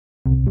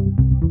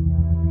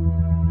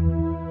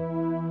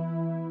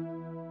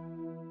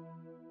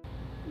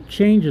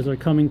Changes are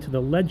coming to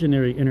the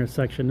legendary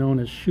intersection known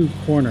as Shoe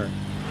Corner.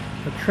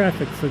 A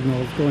traffic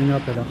signal is going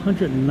up at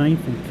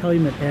 109th and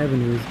Calumet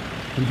Avenues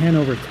in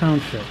Hanover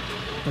Township,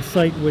 a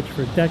site which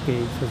for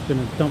decades has been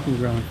a dumping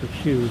ground for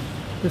shoes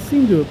that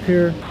seem to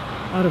appear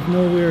out of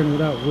nowhere and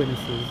without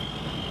witnesses.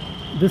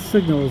 This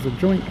signal is a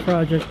joint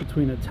project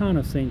between the town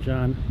of St.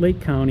 John,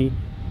 Lake County,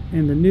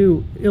 and the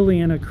new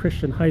Ileana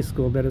Christian High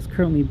School that is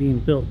currently being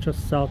built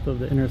just south of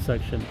the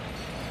intersection.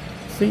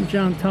 St.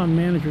 John town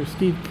manager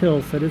Steve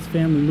Kill said his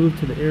family moved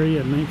to the area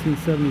in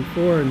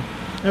 1974, and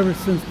ever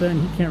since then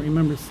he can't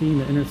remember seeing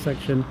the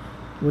intersection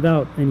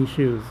without any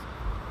shoes.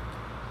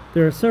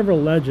 There are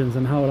several legends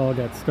on how it all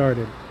got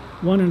started.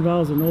 One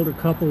involves an older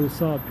couple who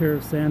saw a pair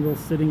of sandals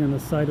sitting on the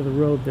side of the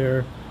road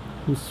there,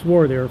 who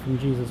swore they were from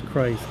Jesus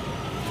Christ.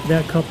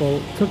 That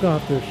couple took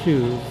off their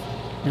shoes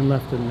and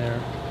left them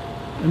there.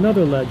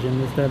 Another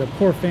legend is that a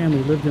poor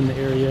family lived in the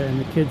area and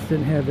the kids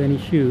didn't have any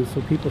shoes,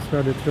 so people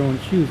started throwing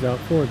shoes out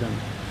for them.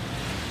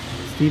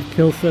 Steve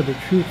Kill said the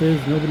truth is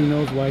nobody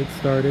knows why it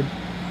started.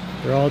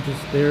 They're all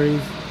just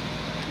theories,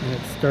 and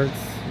it starts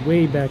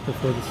way back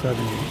before the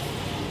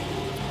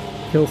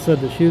 70s. Kill said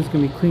the shoes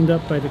can be cleaned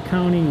up by the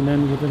county, and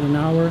then within an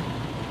hour,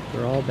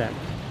 they're all back.